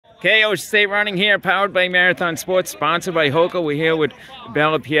KO State Running here, powered by Marathon Sports, sponsored by Hoka. We're here with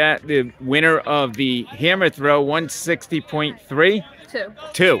Bella Piette, the winner of the hammer throw, 160.3.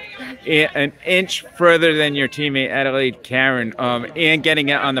 Two. An inch further than your teammate Adelaide Karen, and getting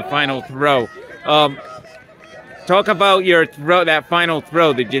it on the final throw. Talk about your throw, that final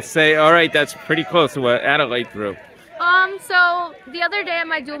throw. Did you say, all right, that's pretty close to what Adelaide threw? So the other day at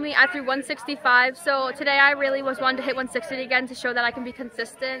my dual meet, I threw 165. So today I really was wanting to hit 160 again to show that I can be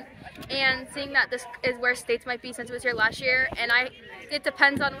consistent. And seeing that this is where states might be since it was here last year, and it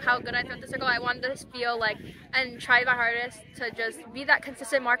depends on how good I throw at the circle. I wanted to feel like and try my hardest to just be that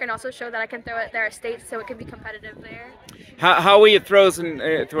consistent mark and also show that I can throw it there at states so it can be competitive there. How were your throws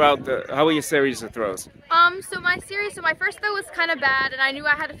how were your series of throws? So my first throw was kind of bad, and I knew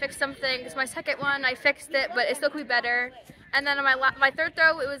I had to fix something. Because my second one, I fixed it, but it still could be better. And then on my third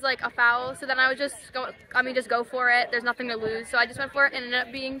throw, it was like a foul. So then I would just go for it. There's nothing to lose. So I just went for it and it ended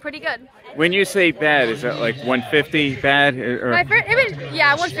up being pretty good. When you say bad, is that like 150 bad? Or?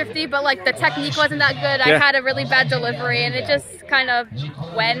 Yeah, 150, but like the technique wasn't that good. Yeah. I had a really bad delivery and it just kind of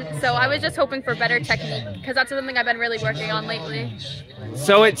went. So I was just hoping for better technique because that's something I've been really working on lately.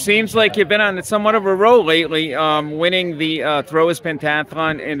 So it seems like you've been on somewhat of a roll lately, winning the Throwers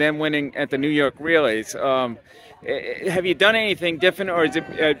Pentathlon and then winning at the New York Relays. Have you done anything different, or is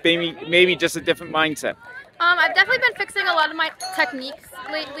it maybe just a different mindset? I've definitely been fixing a lot of my techniques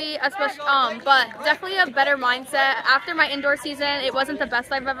lately, especially, but definitely a better mindset. After my indoor season, it wasn't the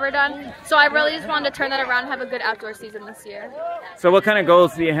best I've ever done, so I really just wanted to turn that around and have a good outdoor season this year. So what kind of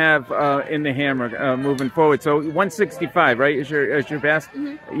goals do you have in the hammer moving forward? So 165, right, is your best?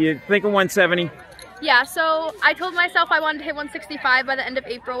 Mm-hmm. You thinking 170? Yeah, so I told myself I wanted to hit 165 by the end of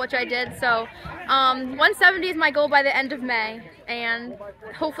April, which I did. So 170 is my goal by the end of May, and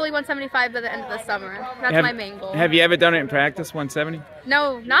hopefully 175 by the end of the summer. That's my main goal. Have you ever done it in practice, 170?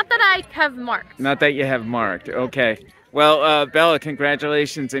 No, not that I have marked. Not that you have marked. Okay. Well, Bella,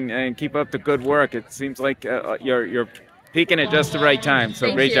 congratulations, and keep up the good work. It seems like you're peaking at just the right time,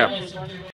 so great job.